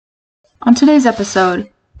On today's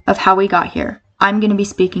episode of How We Got Here, I'm going to be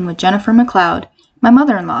speaking with Jennifer McLeod, my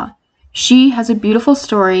mother-in-law. She has a beautiful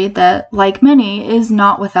story that, like many, is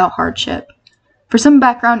not without hardship. For some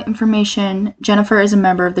background information, Jennifer is a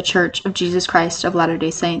member of the Church of Jesus Christ of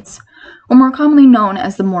Latter-day Saints, or more commonly known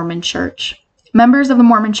as the Mormon Church. Members of the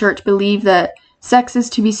Mormon Church believe that sex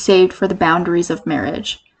is to be saved for the boundaries of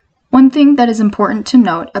marriage. One thing that is important to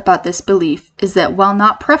note about this belief is that while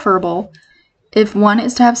not preferable, if one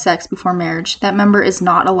is to have sex before marriage, that member is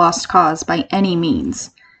not a lost cause by any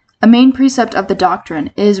means. A main precept of the doctrine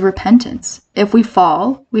is repentance. If we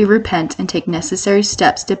fall, we repent and take necessary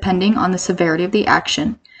steps depending on the severity of the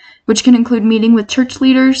action, which can include meeting with church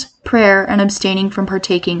leaders, prayer, and abstaining from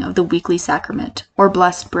partaking of the weekly sacrament, or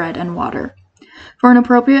blessed bread and water, for an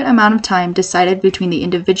appropriate amount of time decided between the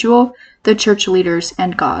individual, the church leaders,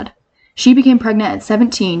 and God. She became pregnant at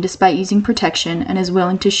 17 despite using protection and is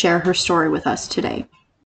willing to share her story with us today.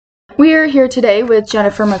 We are here today with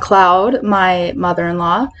Jennifer McLeod, my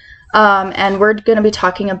mother-in-law, and we're going to be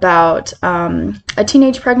talking about a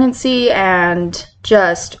teenage pregnancy and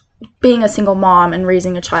just being a single mom and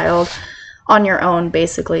raising a child on your own,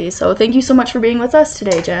 basically. So thank you so much for being with us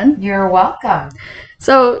today, Jen. You're welcome.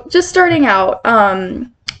 So just starting out,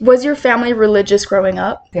 was your family religious growing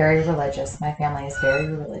up? Very religious. My family is very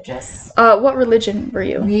religious. What religion were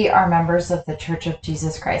you? We are members of the Church of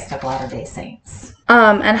Jesus Christ of Latter-day Saints.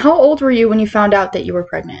 And how old were you when you found out that you were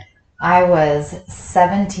pregnant? I was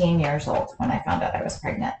 17 years old when I found out I was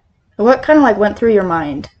pregnant. What kind of went through your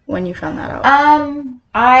mind when you found that out?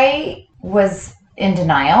 I was in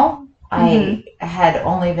denial. I had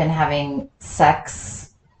only been having sex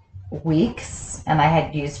weeks, and I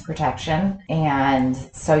had used protection. And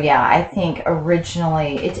so, yeah, I think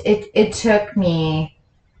originally it took me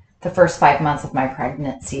the first 5 months of my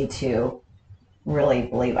pregnancy to really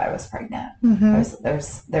believe I was pregnant. There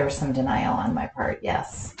was some denial on my part,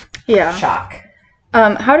 yes. Yeah. Shock.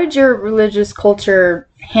 How did your religious culture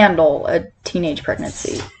handle a teenage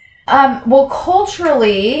pregnancy? Well,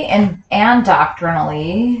 culturally and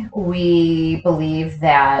doctrinally, we believe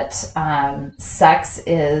that sex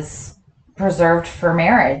is preserved for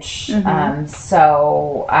marriage.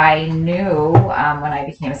 So I knew when I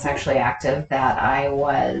became sexually active that I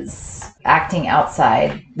was acting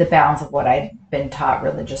outside the bounds of what I'd been taught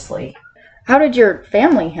religiously. How did your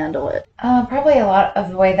family handle it? Probably a lot of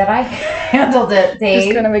the way that I handled it. They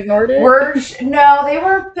just kind of ignored it? No, they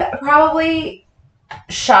were probably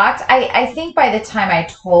shocked. I think by the time I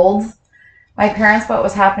told my parents what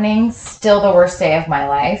was happening, still the worst day of my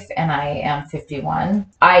life, and I am 51.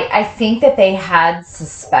 I think that they had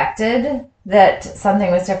suspected that something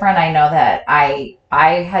was different. I know that I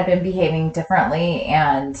had been behaving differently,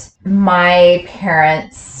 and my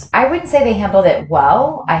parents, I wouldn't say they handled it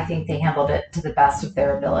well. I think they handled it to the best of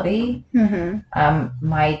their ability.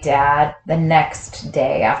 My dad, the next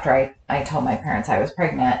day after I told my parents I was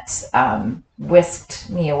pregnant, whisked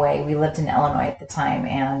me away. We lived in Illinois at the time,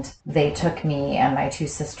 and they took me and my two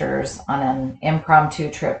sisters on an impromptu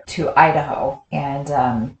trip to Idaho. And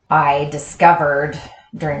I discovered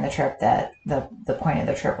during the trip that the point of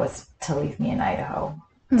the trip was to leave me in Idaho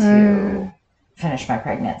to finish my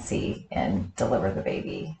pregnancy and deliver the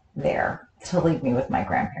baby there, to leave me with my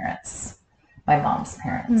grandparents, my mom's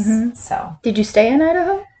parents. So, did you stay in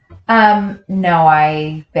Idaho? No,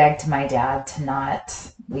 I begged my dad to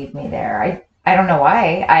not leave me there. I don't know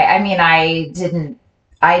why. I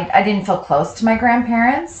didn't feel close to my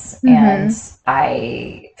grandparents, and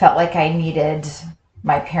I felt like I needed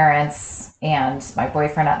my parents and my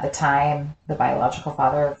boyfriend at the time, the biological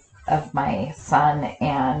father of my son,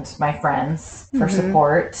 and my friends for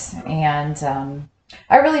support. And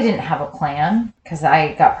I really didn't have a plan because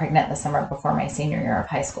I got pregnant the summer before my senior year of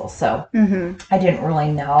high school. So I didn't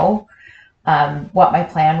really know what my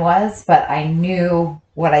plan was, but I knew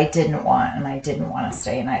what I didn't want, and I didn't want to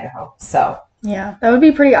stay in Idaho. So yeah, that would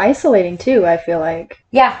be pretty isolating too, I feel like.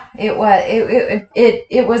 Yeah, it was.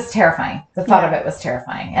 It was terrifying. The thought of it was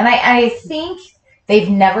terrifying. And I think they've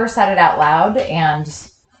never said it out loud. And,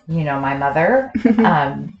 my mother,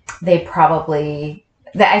 they probably,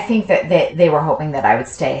 I think that they were hoping that I would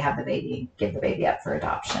stay, have the baby, give the baby up for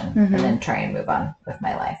adoption, and then try and move on with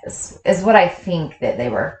my life is what I think that they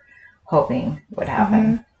were hoping would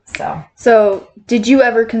happen. So did you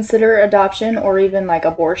ever consider adoption or even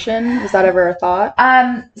abortion? Was that ever a thought?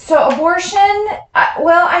 So abortion,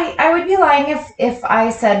 well, I would be lying if I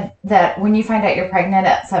said that when you find out you're pregnant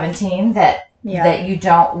at 17 that you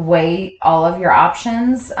don't weigh all of your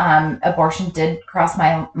options. Abortion did cross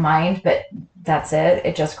my mind, but that's it.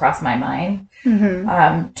 It just crossed my mind.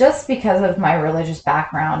 Just because of my religious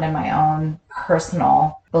background and my own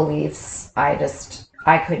personal beliefs. I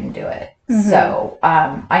couldn't do it. So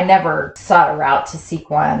I never sought a route to seek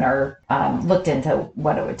one or looked into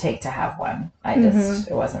what it would take to have one.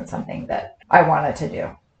 It wasn't something that I wanted to do.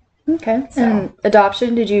 Okay. So. And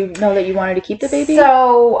adoption, did you know that you wanted to keep the baby?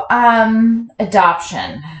 So,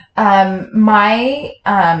 adoption. The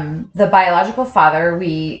biological father,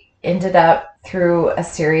 we ended up through a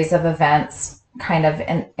series of events kind of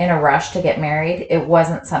in a rush to get married. It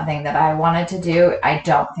wasn't something that I wanted to do. I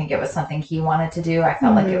don't think it was something he wanted to do. I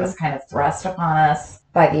felt like it was kind of thrust upon us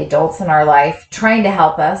by the adults in our life trying to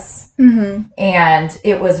help us. And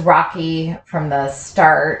it was rocky from the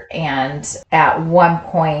start. And at one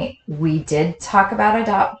point we did talk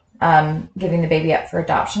about giving the baby up for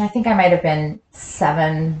adoption. I think I might have been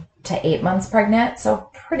 7 to 8 months pregnant. So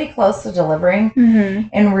pretty close to delivering,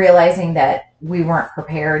 and realizing that we weren't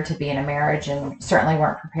prepared to be in a marriage and certainly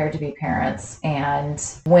weren't prepared to be parents. And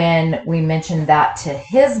when we mentioned that to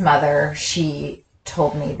his mother, she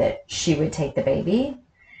told me that she would take the baby.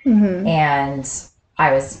 And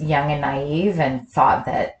I was young and naive and thought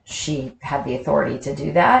that she had the authority to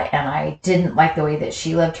do that. And I didn't like the way that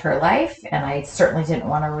she lived her life. And I certainly didn't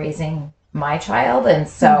want her raising my child. And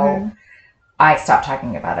so I stopped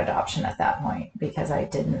talking about adoption at that point because I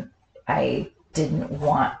didn't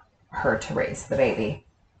want her to raise the baby.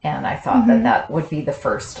 And I thought that would be the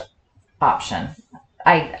first option.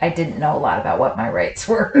 I didn't know a lot about what my rights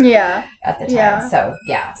were at the time.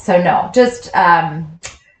 So no, just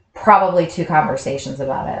probably 2 conversations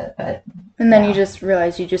about it. But and then you just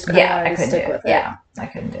realized you just couldn't stick with it. Yeah, I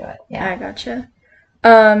couldn't do it. Yeah, I gotcha.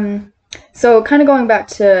 So kind of going back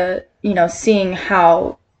to, seeing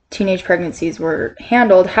how teenage pregnancies were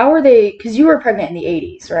handled, how were they, because you were pregnant in the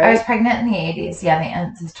 80s, right? I was pregnant in the 80s,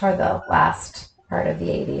 toward the last part of the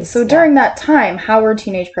 80s. So during that time, how were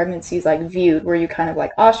teenage pregnancies viewed? Were you kind of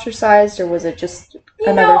ostracized, or was it just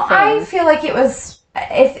another thing? I feel like it was,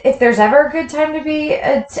 if there's ever a good time to be,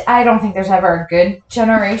 I don't think there's ever a good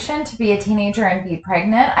generation to be a teenager and be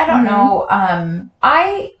pregnant. I don't know.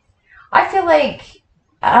 I feel like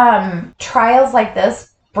trials like this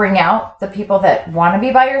bring out the people that want to be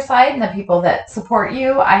by your side and the people that support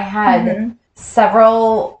you. I had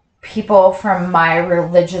several people from my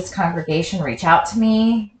religious congregation reach out to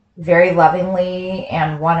me very lovingly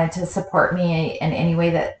and wanted to support me in any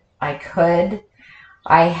way that I could.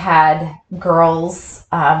 I had girls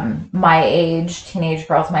my age, teenage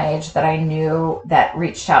girls my age that I knew that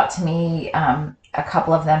reached out to me. A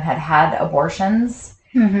couple of them had abortions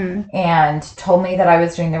and told me that I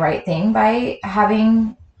was doing the right thing by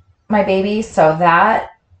having my baby. So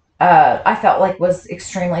that I felt like was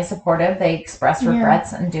extremely supportive. They expressed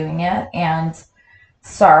regrets in doing it and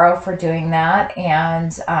sorrow for doing that.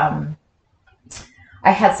 And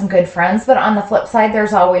I had some good friends, but on the flip side,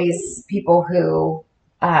 there's always people who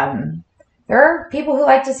there are people who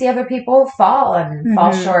like to see other people fall and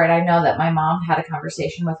fall short. I know that my mom had a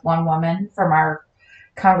conversation with one woman from our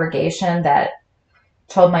congregation that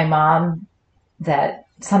told my mom that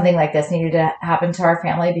something like this needed to happen to our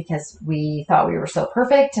family because we thought we were so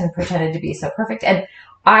perfect and pretended to be so perfect. And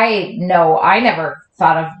I know I never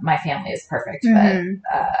thought of my family as perfect, but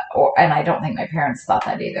and I don't think my parents thought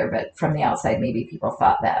that either. But from the outside, maybe people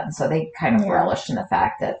thought that, and so they kind of relished in the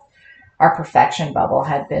fact that our perfection bubble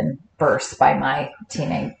had been burst by my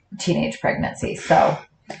teenage pregnancy. So,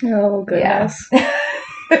 oh goodness.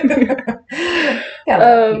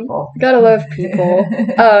 Yeah. Gotta love people.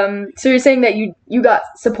 So you're saying that you got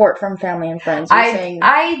support from family and friends.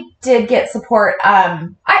 I did get support.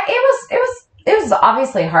 It was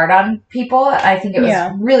obviously hard on people. I think it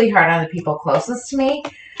was really hard on the people closest to me.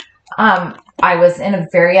 I was in a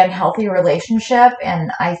very unhealthy relationship,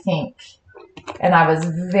 and I was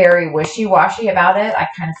very wishy-washy about it. I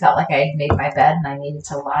kind of felt like I had made my bed and I needed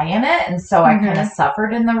to lie in it, and so I kind of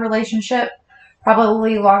suffered in the relationship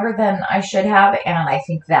probably longer than I should have, and I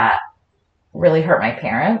think that really hurt my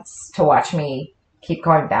parents to watch me keep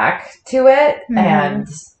going back to it. And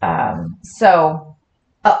so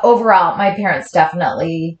overall, my parents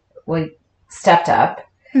definitely stepped up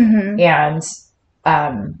and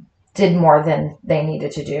did more than they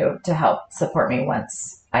needed to do to help support me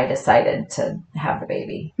once I decided to have the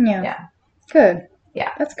baby. Yeah. Good. Yeah.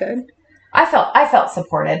 That's good. I felt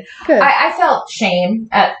supported. Good. I felt shame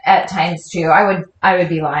at times too. I would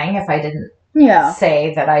be lying if I didn't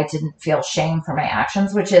say that I didn't feel shame for my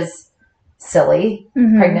actions, which is silly.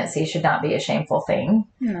 Pregnancy should not be a shameful thing.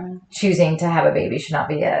 No. Choosing to have a baby should not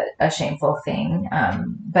be a shameful thing.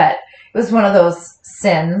 But it was one of those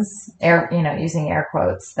sins, using air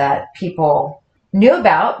quotes, that people knew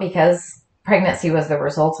about because pregnancy was the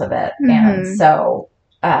result of it. And so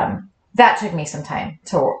that took me some time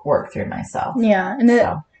to work through myself. Yeah. And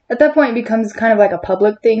at that point, it becomes kind of like a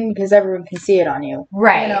public thing because everyone can see it on you.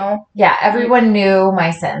 Right. You know? Yeah. Everyone knew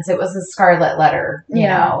my sins. It was a scarlet letter, you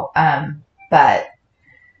know. But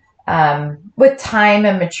with time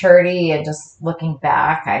and maturity and just looking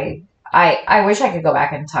back, I wish I could go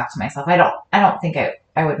back and talk to myself. I don't think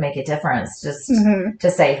I would make a difference. Just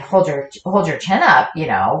to say, hold your chin up, you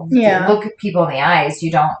know. Yeah. Look at people in the eyes.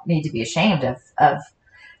 You don't need to be ashamed of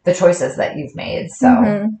the choices that you've made.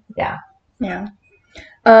 So yeah. Yeah.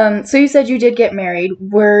 So you said you did get married.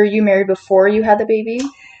 Were you married before you had the baby?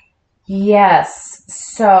 Yes.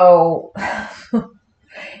 So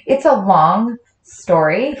it's a long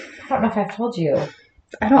story. I don't know if I've told you.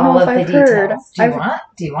 I don't know if I've heard.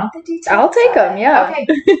 Do you want the details? I'll take them. Yeah. Okay.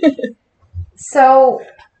 So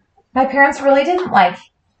my parents really didn't like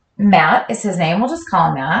Matt. Is his name? We'll just call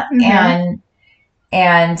him Matt.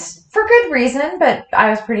 And for good reason, but I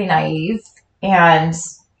was pretty naive. And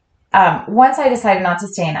once I decided not to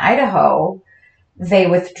stay in Idaho, they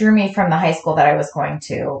withdrew me from the high school that I was going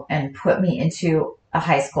to and put me into a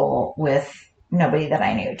high school with nobody that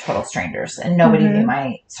I knew, total strangers, and nobody knew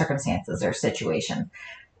my circumstances or situation.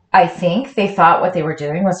 I think they thought what they were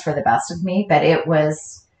doing was for the best of me, but it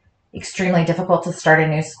was extremely difficult to start a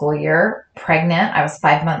new school year pregnant. I was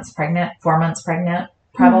 4 months pregnant,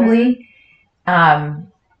 probably.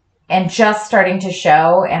 And just starting to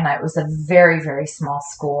show, and it was a very, very small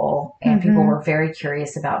school, and people were very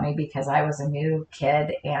curious about me because I was a new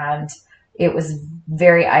kid, and it was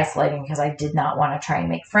very isolating because I did not want to try and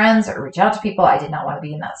make friends or reach out to people. I did not want to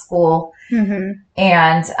be in that school.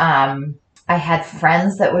 And I had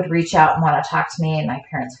friends that would reach out and want to talk to me, and my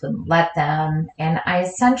parents wouldn't let them. And I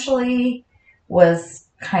essentially was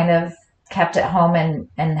kind of kept at home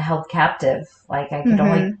and held captive. Like I could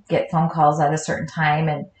only get phone calls at a certain time,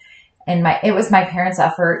 and it was my parents'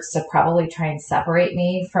 efforts to probably try and separate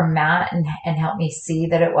me from Matt and help me see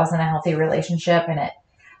that it wasn't a healthy relationship, and it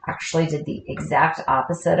actually did the exact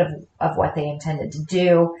opposite of what they intended to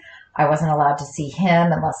do. I wasn't allowed to see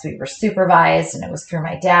him unless we were supervised, and it was through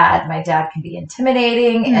my dad. My dad can be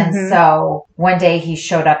intimidating. And so one day he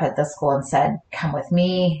showed up at the school and said, "Come with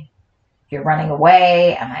me. You're running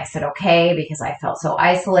away." And I said, okay, because I felt so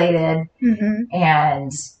isolated.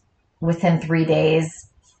 And within 3 days,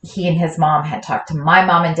 he and his mom had talked to my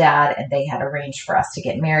mom and dad, and they had arranged for us to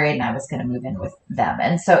get married, and I was going to move in with them.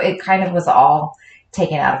 And so it kind of was all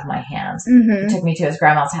taken out of my hands. He took me to his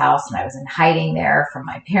grandma's house, and I was in hiding there from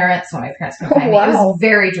my parents when my parents couldn't find me. It was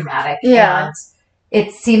very dramatic. Yeah. And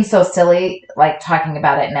it seems so silly, like talking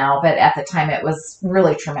about it now, but at the time it was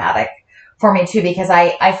really traumatic for me too, because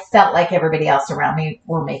I felt like everybody else around me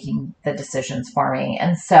were making the decisions for me.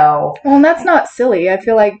 And so... Well, and that's not silly. I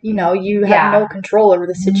feel like, you know, you have no control over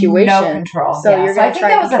the situation. No control. So you're going to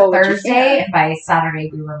try and control I think that was a Thursday, and by Saturday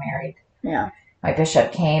we were married. Yeah. My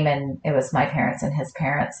bishop came, and it was my parents and his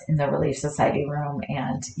parents in the Relief Society room,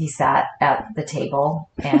 and he sat at the table,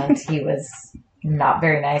 and he was not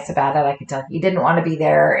very nice about it. I could tell he didn't want to be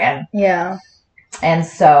there. And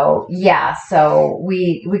so, so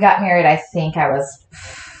we got married. I think I was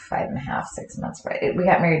 5.5, 6 months. Right. We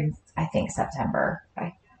got married, I think, September.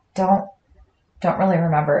 I don't really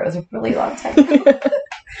remember. It was a really long time ago.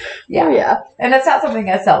 Yeah. And it's not something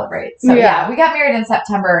I celebrate. So we got married in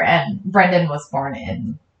September, and Brendan was born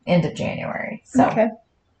in end of January. So,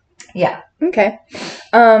 Okay.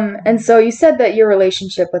 And so you said that your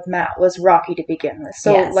relationship with Matt was rocky to begin with.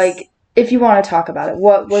 So like, if you want to talk about it,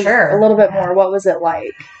 what was a little bit more, what was it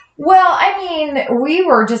like? Well, I mean, we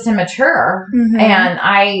were just immature, and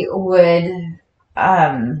I would,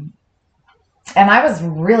 and I was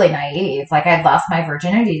really naive. Like, I'd lost my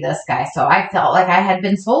virginity to this guy, so I felt like I had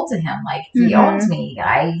been sold to him. Like, he owned me.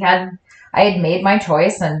 I had made my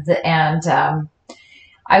choice, and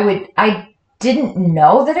I didn't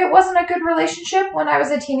know that it wasn't a good relationship when I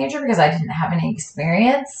was a teenager because I didn't have any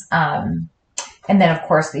experience. And then, of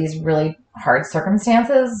course, these really hard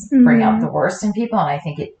circumstances bring out the worst in people, and I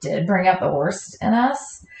think it did bring out the worst in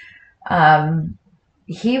us.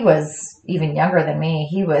 He was even younger than me.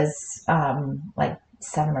 He was like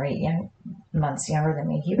 7 or 8 months younger than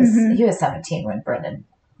me. He was 17 when Brendan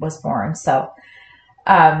was born. So,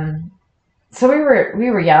 so we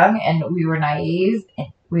were young, and we were naive, and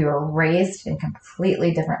we were raised in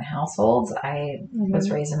completely different households. I was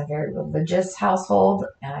raised in a very religious household,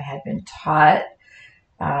 and I had been taught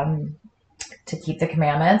to keep the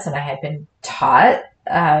commandments, and I had been taught,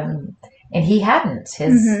 and he hadn't.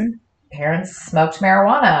 His parents smoked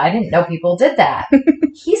marijuana. I didn't know people did that.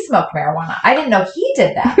 He smoked marijuana. I didn't know he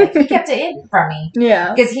did that. Like, he kept it in from me.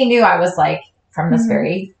 Yeah. Because he knew I was like from this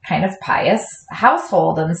very kind of pious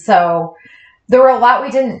household. And so there were a lot we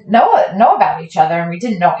didn't know about each other, and we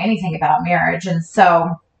didn't know anything about marriage. And so,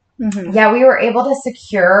 yeah, we were able to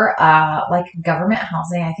secure like government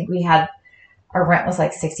housing. I think our rent was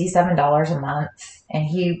like $67 a month, and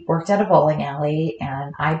he worked at a bowling alley,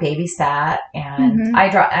 and I babysat, and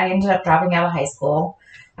I ended up dropping out of high school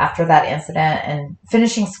after that incident and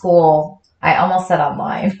finishing school. I almost said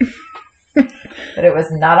online, but it was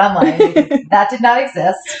not online because that did not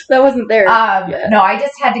exist. That wasn't there. No, I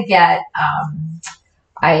just had to get,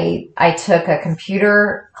 I took a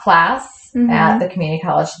computer class at the community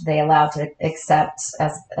college they allowed to accept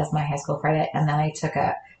as my high school credit. And then I took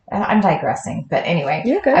I'm digressing, but anyway,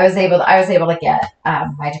 I was able to get,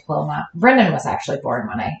 my diploma. Brendan was actually born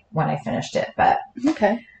when I finished it, but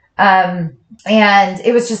and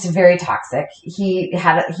it was just very toxic. He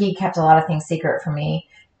kept a lot of things secret from me.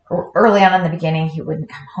 Early on in the beginning, he wouldn't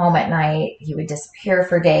come home at night. He would disappear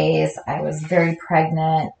for days. I was very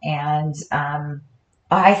pregnant, and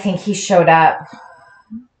I think he showed up.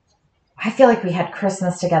 I feel like we had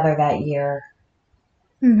Christmas together that year,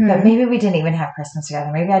 but maybe we didn't even have Christmas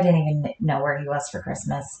together. Maybe I didn't even know where he was for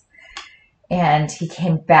Christmas. And he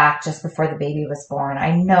came back just before the baby was born.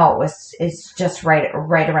 I know it's just right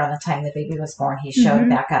around the time the baby was born, he showed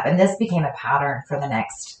back up. And this became a pattern for the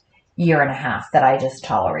next year and a half that I just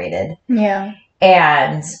tolerated. Yeah.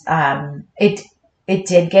 And it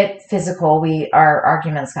did get physical. Our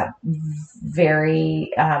arguments got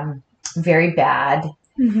very, very bad.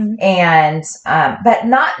 And but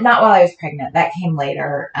not while I was pregnant. That came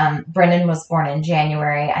later. Brendan was born in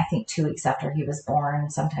January. I think 2 weeks after he was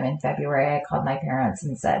born, sometime in February, I called my parents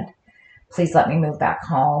and said, please let me move back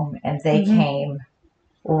home. And they came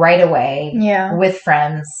right away with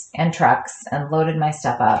friends and trucks and loaded my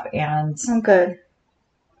stuff up. And good.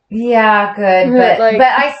 Yeah, good. But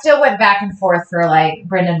I still went back and forth for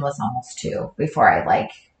Brendan was almost 2 before I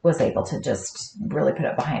was able to just really put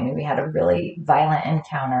it behind me. We had a really violent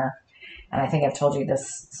encounter, and I think I've told you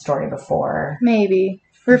this story before. Maybe.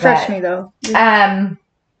 Refresh me though.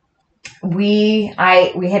 We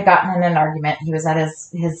had gotten in an argument. He was at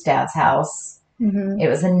his dad's house. It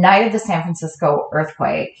was the night of the San Francisco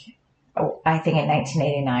earthquake. I think in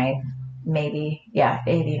 1989, maybe. Yeah,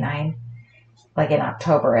 89, like in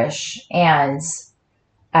October-ish. And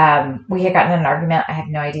we had gotten in an argument. I have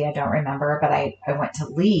no idea. I don't remember. But I went to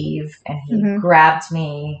leave, and he grabbed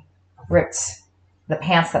me, ripped the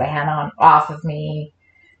pants that I had on off of me,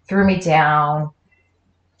 threw me down,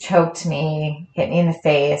 choked me, hit me in the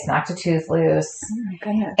face, knocked a tooth loose. Oh my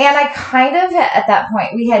goodness. And I kind of, at that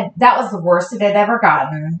point, that was the worst it had ever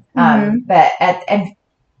gotten. But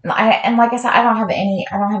like I said, I don't have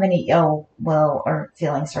any ill will or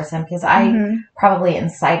feelings towards him, because I probably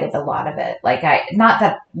incited a lot of it. Not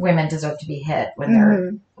that women deserve to be hit when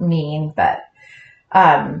they're mean, but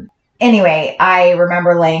anyway, I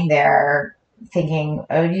remember laying there thinking,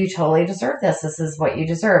 oh, you totally deserve this. This is what you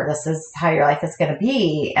deserve. This is how your life is going to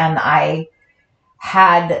be. And I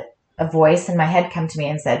had a voice in my head come to me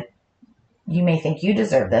and said, you may think you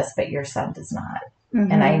deserve this, but your son does not.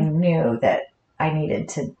 And I knew that I needed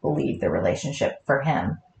to leave the relationship for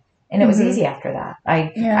him. And it was easy after that.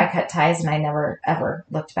 I cut ties, and I never, ever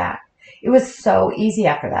looked back. It was so easy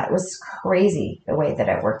after that. It was crazy the way that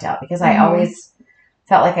it worked out, because I always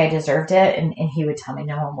felt like I deserved it. And he would tell me,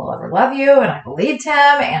 no one will ever love you. And I believed him.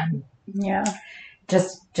 And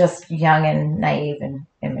just young and naive and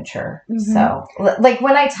immature. So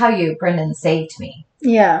when I tell you Brendan saved me,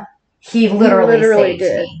 he literally saved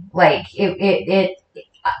me.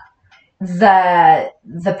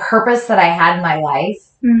 The purpose that I had in my life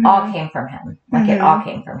all came from him. It all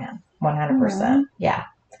came from him. 100%. Yeah.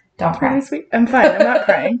 Don't cry. Really sweet. I'm fine. I'm not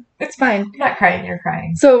crying. It's fine. I'm not crying. You're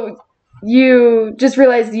crying. So you just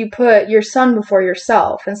realized you put your son before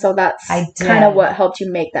yourself. And so that's kind of what helped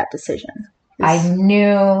you make that decision. I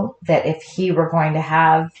knew that if he were going to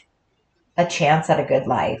have a chance at a good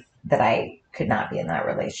life, that I could not be in that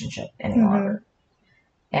relationship any longer.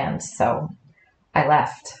 And so I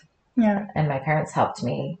left. Yeah. And my parents helped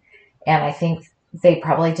me. And I think they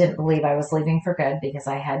probably didn't believe I was leaving for good, because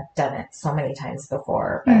I had done it so many times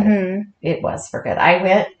before. But it was for good. I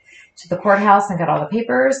went to the courthouse and got all the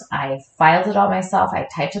papers. I filed it all myself. I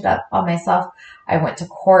typed it up all myself. I went to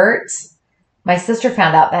court. My sister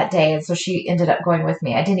found out that day, and so she ended up going with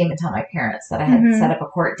me. I didn't even tell my parents that I had set up a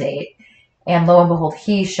court date. And lo and behold,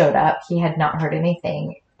 he showed up. He had not heard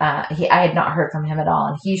anything. I had not heard from him at all.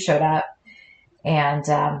 And he showed up, and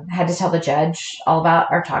had to tell the judge all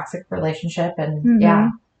about our toxic relationship. And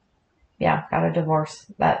got a divorce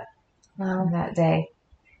that day.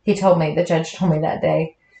 The judge told me that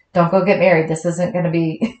day, don't go get married. This isn't going to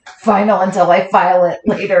be final until I file it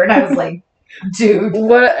later. And I was like, dude,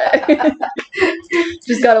 What?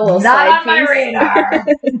 Just got a little not side on my piece. radar.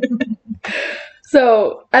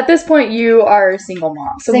 So at this point, you are a single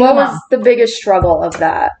mom. So Single what was mom. the biggest struggle of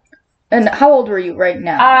that? And how old were you right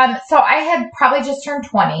now? So I had probably just turned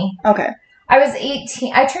 20. Okay. I was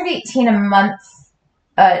 18. I turned 18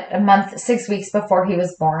 a month, 6 weeks before he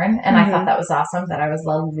was born. And I thought that was awesome that I was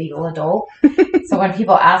a legal adult. So when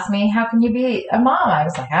people asked me, how can you be a mom? I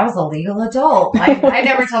was like, I was a legal adult. I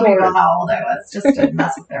never tell people how old I was just to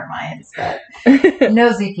mess with their minds, but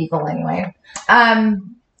nosy people anyway.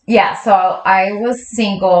 Yeah, so I was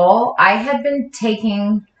single. I had been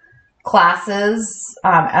taking classes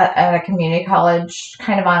at a community college,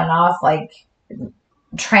 kind of on and off, like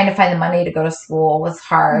trying to find the money to go to school was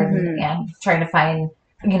hard, and trying to find,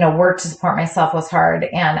 work to support myself was hard.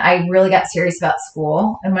 And I really got serious about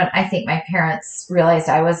school. And when I think my parents realized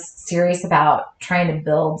I was serious about trying to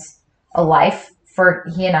build a life for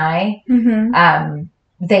he and I,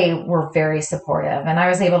 they were very supportive. And I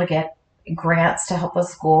was able to get grants to help with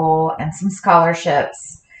school and some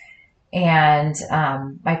scholarships. And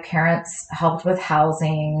my parents helped with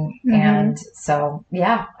housing. And so,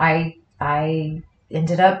 yeah, I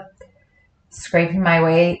ended up scraping my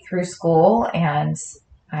way through school, and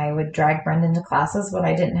I would drag Brendan to classes when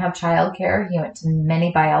I didn't have childcare. He went to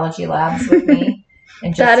many biology labs with me.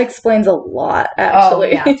 And that explains a lot,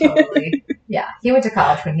 actually. Oh, yeah, totally. Yeah, he went to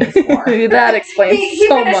college when he was 4. That explains he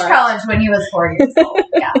so finished much. college when he was 4 years old.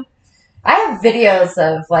 Yeah. I have videos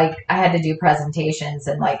of, I had to do presentations,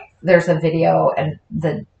 and, there's a video, and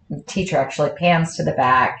the teacher actually pans to the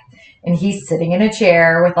back, and he's sitting in a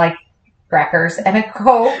chair with, crackers and a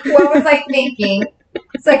Coke. What was I thinking?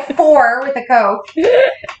 It's 4 with a Coke.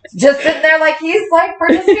 Just sitting there he's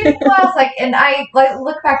participating in class. And I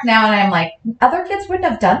look back now and I'm like, other kids wouldn't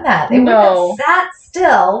have done that. They wouldn't have sat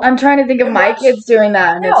still. I'm trying to think of my kids doing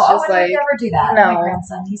that, and it's just I would never do that. No. My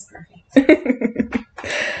grandson, he's perfect.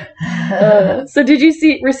 So did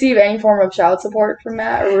you receive any form of child support from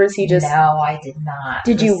that, or was he just... No, I did not.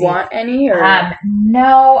 Did you want any? Or?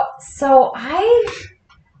 No. So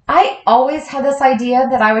I always had this idea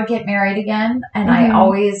that I would get married again, and I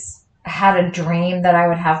always had a dream that I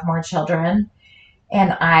would have more children,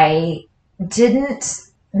 and I didn't.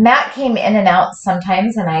 Matt came in and out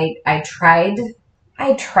sometimes, and I tried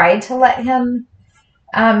to let him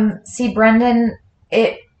see Brendan.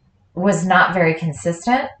 It was not very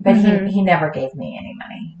consistent, but he never gave me any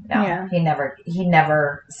money. No, he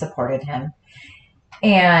never supported him,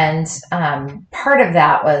 and part of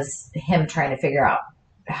that was him trying to figure out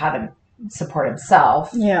how to support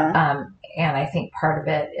himself. Yeah. And I think part of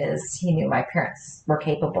it is he knew my parents were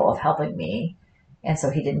capable of helping me, and so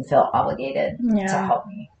he didn't feel obligated to help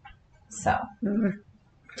me. So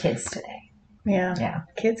kids today. Yeah.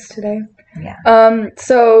 Kids today. Yeah.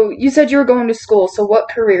 So you said you were going to school. So what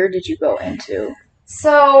career did you go into?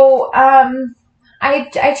 So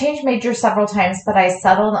I changed majors several times, but I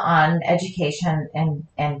settled on education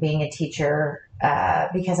and being a teacher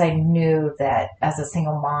because I knew that as a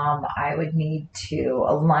single mom, I would need to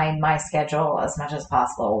align my schedule as much as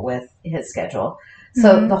possible with his schedule.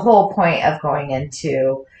 So the whole point of going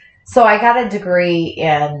into... So I got a degree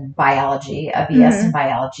in biology, a BS in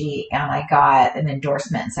biology, and I got an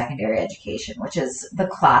endorsement in secondary education, which is the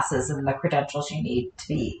classes and the credentials you need to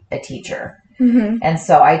be a teacher. And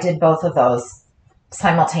so I did both of those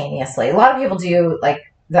simultaneously. A lot of people do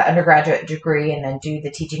the undergraduate degree and then do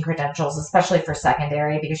the teaching credentials, especially for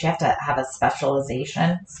secondary, because you have to have a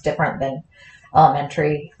specialization. It's different than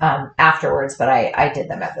elementary afterwards, but I did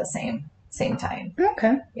them at the same time.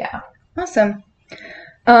 Okay. Yeah. Awesome.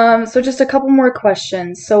 So just a couple more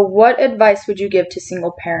questions. So what advice would you give to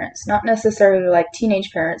single parents? Not necessarily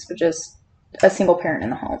teenage parents, but just a single parent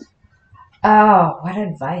in the home. Oh, what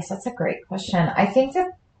advice? That's a great question. I think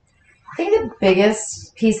the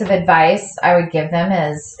biggest piece of advice I would give them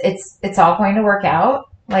is it's all going to work out.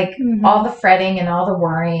 All the fretting and all the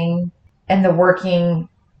worrying and the working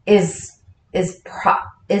is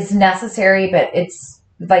necessary, but it's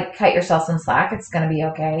cut yourself some slack. It's going to be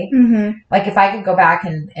okay. If I could go back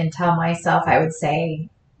and tell myself, I would say,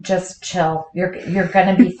 just chill. You're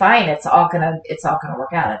going to be fine. It's all going to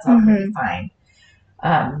work out. It's all going to be fine.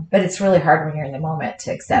 But it's really hard when you're in the moment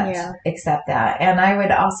to accept that. And I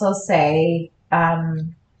would also say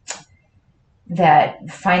that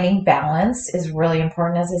finding balance is really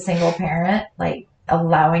important as a single parent,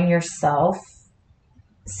 allowing yourself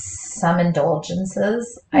some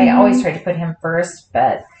indulgences. I always try to put him first,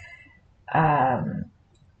 but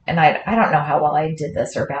and I don't know how well I did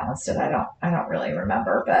this or balanced it. I don't really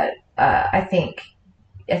remember, but I think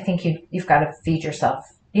I think you've got to feed yourself.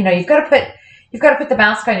 You know, you've got to put the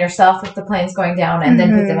mask on yourself if the plane's going down, and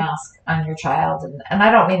then put the mask on your child. And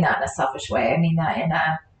I don't mean that in a selfish way. I mean that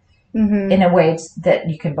in a way that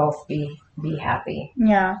you can both be happy.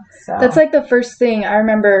 Yeah. So That's like the first thing I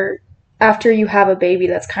remember after you have a baby.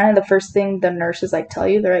 That's kind of the first thing the nurses like tell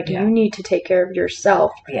you. They're like, you need to take care of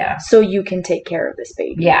yourself so you can take care of this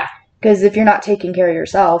baby. Yeah. Because if you're not taking care of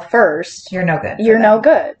yourself first, you're no good. You're no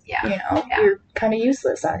good. Yeah. You know, you're kind of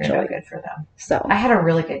useless, actually. You're no good for them. So I had a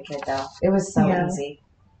really good kid, though. It was so easy.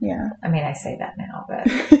 Yeah. I mean, I say that now, but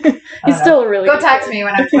he's still a really Go good talk kid. to me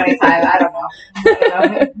when I'm 25. I don't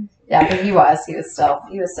know. Yeah, but he was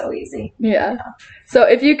so easy. Yeah. So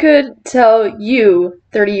if you could tell you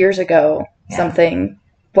 30 years ago something,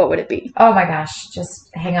 what would it be? Oh my gosh, just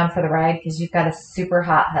hang on for the ride because you've got a super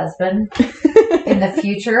hot husband in the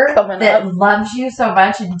future that loves you so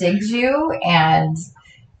much and digs you and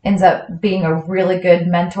ends up being a really good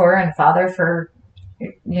mentor and father for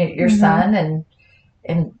your son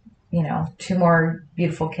and you know, 2 more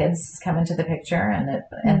beautiful kids come into the picture and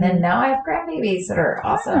then now I have grandbabies that are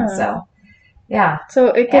awesome. So yeah. So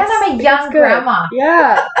it gets, and I'm a young grandma.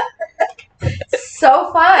 Yeah.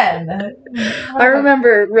 So fun. I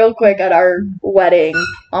remember real quick at our wedding,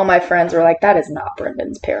 all my friends were like, that is not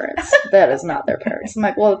Brendan's parents. That is not their parents. I'm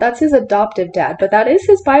like, well, that's his adoptive dad, but that is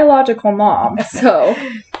his biological mom. So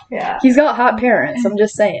yeah, he's got hot parents. I'm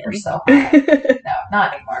just saying. They're so hot. No,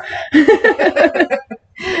 not anymore.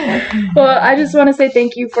 Well, I just want to say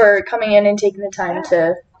thank you for coming in and taking the time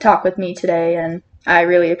to talk with me today, and I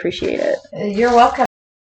really appreciate it. You're welcome.